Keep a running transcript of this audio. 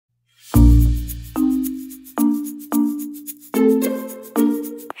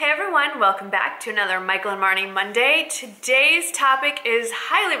everyone, welcome back to another Michael and Marnie Monday. Today's topic is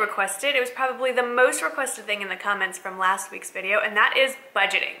highly requested. It was probably the most requested thing in the comments from last week's video, and that is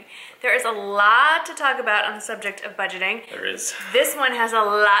budgeting. There is a lot to talk about on the subject of budgeting. There is. This one has a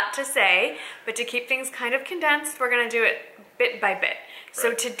lot to say, but to keep things kind of condensed, we're going to do it bit by bit. Right.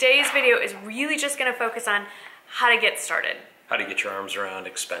 So today's video is really just going to focus on how to get started. How to get your arms around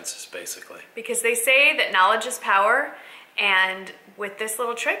expenses, basically. Because they say that knowledge is power. And with this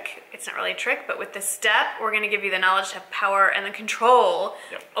little trick, it's not really a trick, but with this step, we're going to give you the knowledge to have power and the control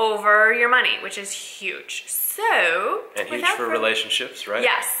over your money, which is huge. So, and huge for relationships, right?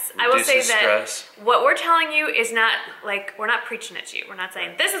 Yes, I will say that stress. What we're telling you is not like, we're not preaching it to you. We're not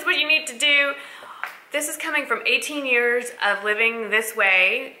saying, this is what you need to do. This is coming from 18 years of living this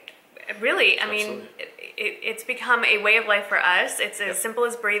way. Really, I mean, it's become a way of life for us. It's as simple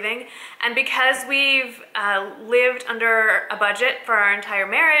as breathing. And because we've lived under a budget for our entire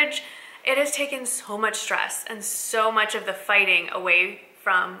marriage, it has taken so much stress and so much of the fighting away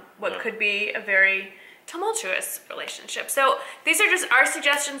from what could be a very tumultuous relationship. So these are just our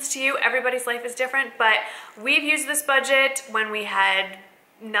suggestions to you. Everybody's life is different, but we've used this budget when we had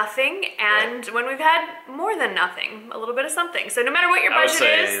nothing and when we've had more than nothing, a little bit of something. So no matter what your budget is. I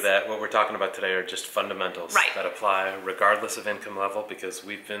would say that what we're talking about today are just fundamentals that apply regardless of income level, because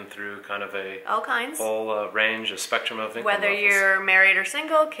we've been through kind of a whole range, a spectrum of income Whether levels. You're married or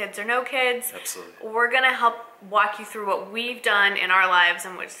single, kids or no kids. Absolutely. We're going to help walk you through what we've done in our lives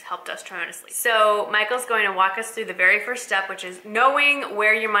and which helped us tremendously. So Michael's going to walk us through the very first step, which is knowing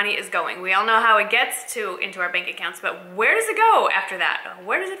where your money is going. We all know how it gets into our bank accounts, but where does it go after that?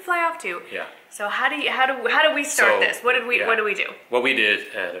 Where does it fly off to? Yeah. So how do we start this? What do we do? What we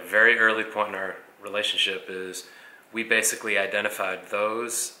did at a very early point in our relationship is we basically identified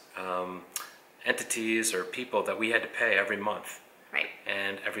those entities or people that we had to pay every month. Right.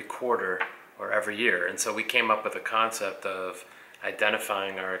 And every quarter or every year. And so we came up with a concept of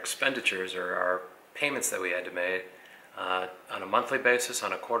identifying our expenditures or our payments that we had to make on a monthly basis,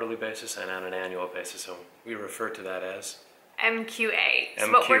 on a quarterly basis, and on an annual basis. So we refer to that as MQA.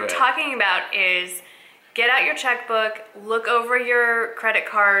 So what we're talking about is get out your checkbook, look over your credit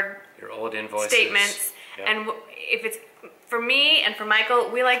card, your old invoices, statements, and if it's for me and for Michael,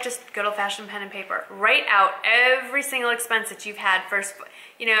 we like just good old-fashioned pen and paper. Write out every single expense that you've had first.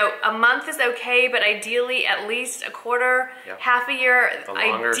 You know, a month is okay, but ideally at least a quarter, half a year.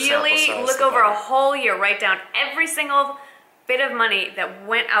 Ideally, look over a whole year. Write down every single bit of money that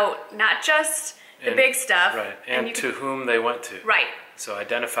went out, not just the big stuff. Right, and to whom they went to. Right. So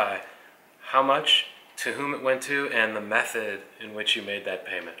identify how much, to whom it went to, and the method in which you made that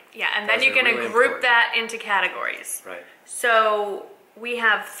payment. Yeah, and then you're going to group that into categories. Right. So we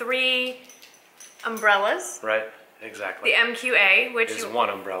have 3 umbrellas. Right, exactly. The MQA, which is one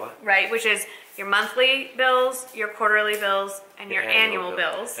umbrella. Right, which is your monthly bills, your quarterly bills, and your annual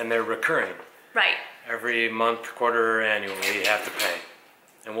bills. And they're recurring. Right. Every month, quarter, or annually, you have to pay.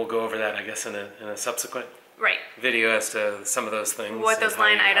 And we'll go over that, I guess, in a subsequent video as to some of those things. What those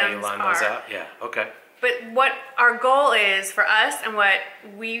line items are. Those out. Yeah, okay. But what our goal is for us and what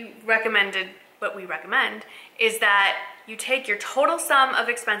we recommend is that you take your total sum of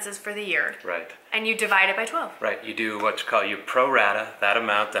expenses for the year. Right. And you divide it by 12. Right. You do what you pro rata that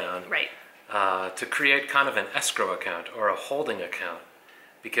amount down. Right. To create kind of an escrow account or a holding account.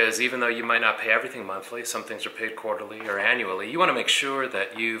 Because even though you might not pay everything monthly, some things are paid quarterly or annually, you want to make sure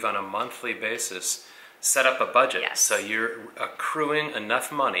that you've, on a monthly basis, set up a budget. Yes. So you're accruing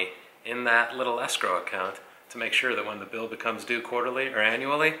enough money in that little escrow account to make sure that when the bill becomes due quarterly or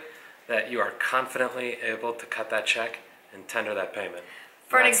annually, that you are confidently able to cut that check and tender that payment.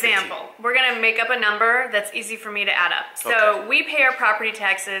 For an example, we're going to make up a number that's easy for me to add up. So we pay our property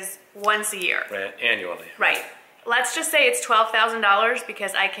taxes once a year. Right, annually. Right. Let's just say it's $12,000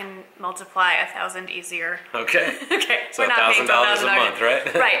 because I can multiply 1,000 easier. Okay. Okay. So $1,000 a month,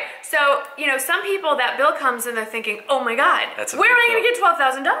 right? Right. So, you know, some people, that bill comes and they're thinking, oh my God, where am I going to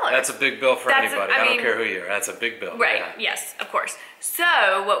get $12,000? That's a big bill for anybody. I don't care who you are. That's a big bill. Right. Yeah. Yes, of course.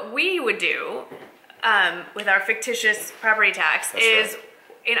 So what we would do with our fictitious property tax is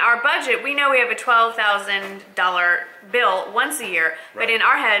in our budget, we know we have a $12,000 bill once a year, but in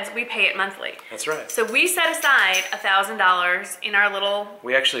our heads, we pay it monthly. That's right. So we set aside $1,000 in our little...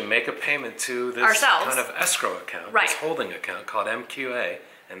 We actually make a payment to this kind of escrow account, this holding account called MQA,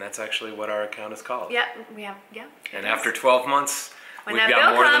 and that's actually what our account is called. Yeah, we have, And after 12 months, we've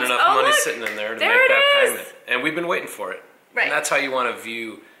got more than enough money sitting in there to make that payment. And we've been waiting for it. Right. And that's how you want to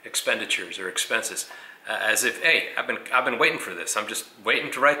view expenditures or expenses. As if, hey, I've been waiting for this. I'm just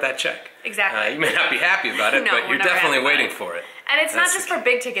waiting to write that check. Exactly. You may not be happy about it, but you're definitely waiting for it. And it's not That's just the for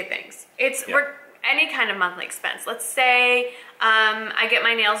big ticket things. It's Yeah. any kind of monthly expense. Let's say I get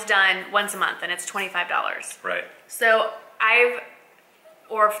my nails done once a month and it's $25. Right. So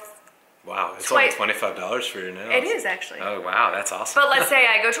or Wow, it's Twice- only $25 for your nails. it is actually. Oh, wow, that's awesome. But let's say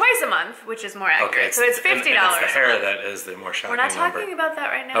I go twice a month, which is more accurate. Okay, So it's $50. And it's the hair that is the more shocking We're not number. talking about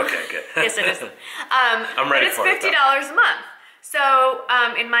that right now. Okay, good. Yes, it is. I'm ready but for it, it's $50 a month. So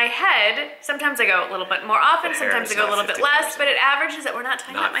in my head, sometimes I go a little bit more often, The hair sometimes I is go a not little bit $50 less, but it averages that we're not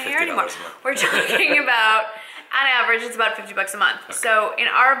talking Not about my hair $50 anymore. a month. We're talking about, on average, it's about $50 a month. So in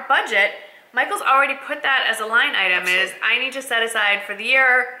our budget, Michael's already put that as a line item. Is I need to set aside for the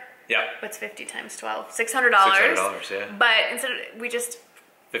year. Yeah. What's 50 times 12? $600. $600, yeah. But instead, we just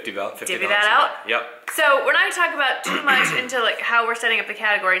 $50 divvy that out. Yep. So we're not going to talk about too much into like how we're setting up the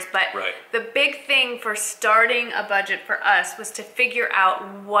categories, but Right. the big thing for starting a budget for us was to figure out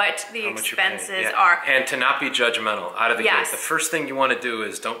what the How much you're paying. expenses Yeah. are. And to not be judgmental out of the Yes. gate. The first thing you want to do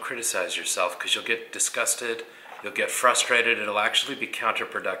is don't criticize yourself because you'll get disgusted, you'll get frustrated, it'll actually be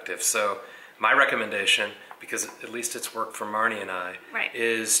counterproductive. So my recommendation, because at least it's worked for Marnie and I, Right.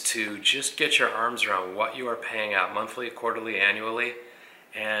 is to just get your arms around what you are paying out monthly, quarterly, annually,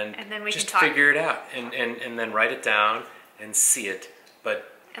 and then we just can talk. figure it out and then write it down and see it.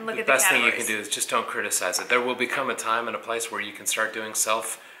 But And look the at the best thing you can categories. do is just don't criticize it. There will become a time and a place where you can start doing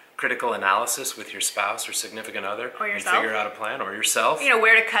self-critical analysis with your spouse or significant other Or and yourself. figure out a plan, or yourself. You know,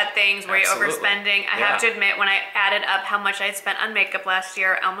 where to cut things, where Absolutely. you're overspending. I have Yeah. to admit, when I added up how much I'd spent on makeup last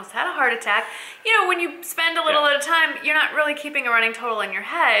year, I almost had a heart attack. You know, when you spend a little Yeah. at a time, you're not really keeping a running total in your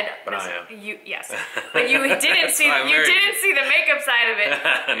head. But I am. Yes, but you didn't see why I'm you married. didn't see the makeup side of it.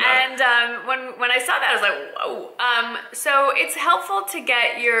 No. And when I saw that, I was like, whoa. So it's helpful to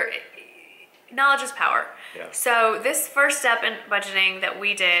get your knowledge is power. Yeah. So this first step in budgeting that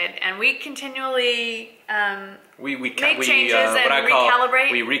we did, and we continually We changes and what I call,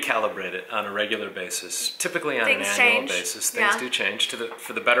 recalibrate. we recalibrate it on a regular basis. Typically on Things an annual change. basis, things Yeah. do change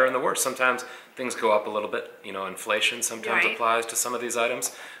for the better and the worse. Sometimes things go up a little bit. You know, inflation sometimes Right. applies to some of these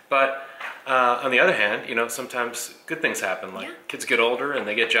items. But on the other hand, you know, sometimes good things happen. Like Yeah. kids get older and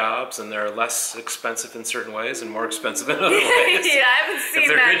they get jobs and they're less expensive in certain ways and more expensive in other ways. Yeah, I haven't seen If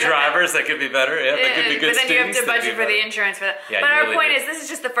they're that. good drivers, they could be better. Yeah, they could be good but then you have students. to they'd be budget for the better. insurance for that. Yeah, but you our really point do. is, this is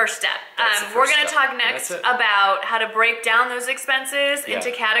just the first step. That's the We're first going to step. talk next That's it. about how to break down those expenses Yeah.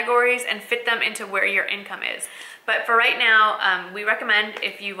 into categories and fit them into where your income is. But for right now, we recommend,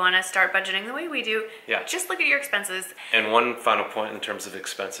 if you want to start budgeting the way we do, Yeah. just look at your expenses. And one final point in terms of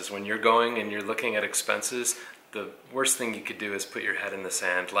expenses. When you're going and you're looking at expenses, the worst thing you could do is put your head in the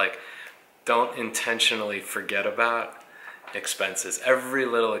sand. Like, don't intentionally forget about expenses. Every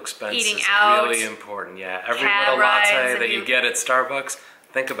little expense Eating is out, really important. Yeah, every cab little rides, latte if that you you- get at Starbucks,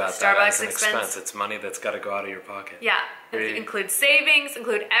 think about that Starbucks as an expense. expense. It's money that's got to go out of your pocket. Yeah, Really. include savings,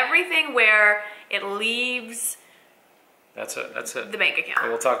 include everything where it leaves That's it. That's it. the bank account. And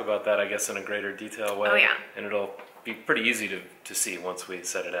we'll talk about that, I guess, in a greater detail way. Oh, yeah. And it'll be pretty easy to see once we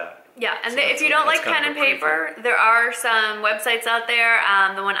set it out. Yeah, and So if that's you a- don't that's like kind pen of and a preview. paper, there are some websites out there.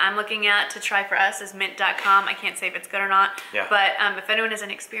 The one I'm looking at to try for us is mint.com. I can't say if it's good or not. Yeah. But if anyone has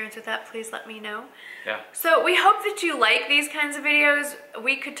any experience with that, please let me know. Yeah. So we hope that you like these kinds of videos.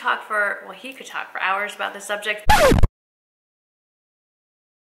 We could talk for, well, he could talk for hours about this subject.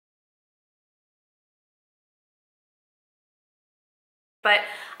 But,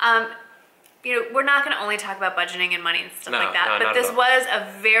 you know, we're not going to only talk about budgeting and money and stuff No, like that. no, but not this at all. was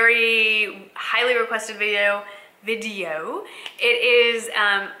a very highly requested video. It is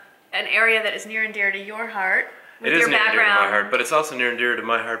an area that is near and dear to your heart. With It is your near and dear to my background. heart, but it's also near and dear to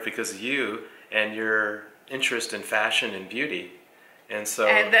my heart because of you and your interest in fashion and beauty. And so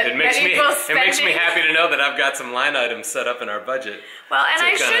And that- it makes that me equals it makes me spending. happy to know that I've got some line items set up in our budget Well, and to I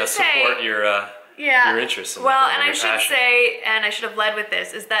kind should of support say, your interest in well, that, and I your should passion. say, and I should have led with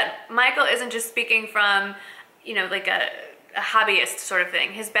this, is that Michael isn't just speaking from, you know, like a hobbyist sort of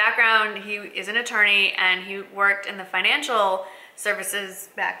thing. His background, he is an attorney and he worked in the financial services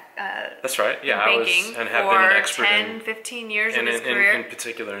back That's right. Yeah, in I was banking and have for been an expert 10, 15 years in of his career. in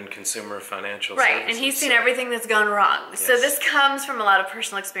particular in consumer financial Right, services. and he's seen so- everything that's gone wrong. So Yes. this comes from a lot of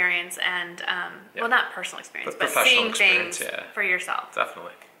personal experience and, well, not personal experience, But but professional seeing experience, things yeah. for yourself.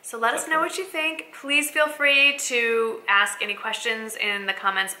 Definitely. So let us know what you think. Please feel free to ask any questions in the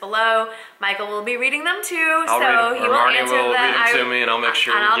comments below. Michael will be reading them too, I'll so read them, he or will Marnie answer will them. read them to me, and I'll make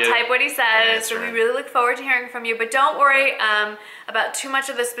sure and we I'll get- type what he says. Yeah, that's so we right. really look forward to hearing from you. But don't worry about too much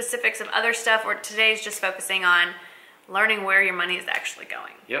of the specifics of other stuff. Or today's just focusing on learning where your money is actually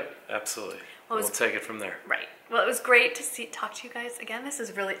going. Yep, absolutely. We'll take it from there. Right. Well, it was great to talk to you guys again. This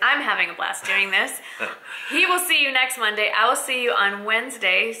is really, I'm having a blast doing this. He will see you next Monday. I will see you on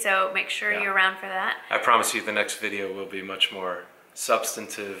Wednesday, so make sure you're around for that. I promise you the next video will be much more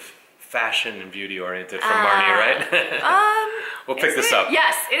substantive, fashion and beauty oriented from Marnie, right? We'll pick this up.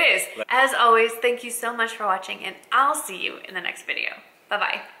 Yes, it is. As always, thank you so much for watching, and I'll see you in the next video.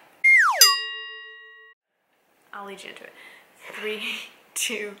 Bye-bye. I'll lead you into it. 3,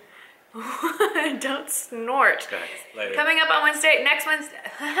 2, 1. Don't snort. Okay, later. Coming up on Wednesday, next Wednesday.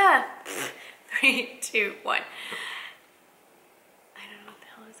 3, 2, 1. I don't know what the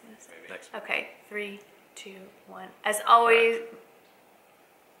hell I was going to say. Next. Okay, 3, 2, 1. As always. Right.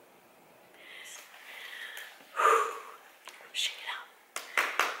 Shake it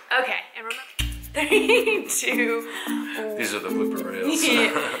out. Okay, and remember. 3, 2, 1. These are the blooper reels.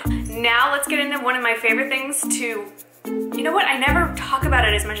 Yeah. Now let's get into one of my favorite things to, you know what, I never talk about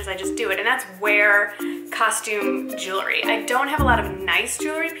it as much as I just do it, and that's wear costume jewelry. I don't have a lot of nice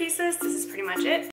jewelry pieces. This is pretty much it.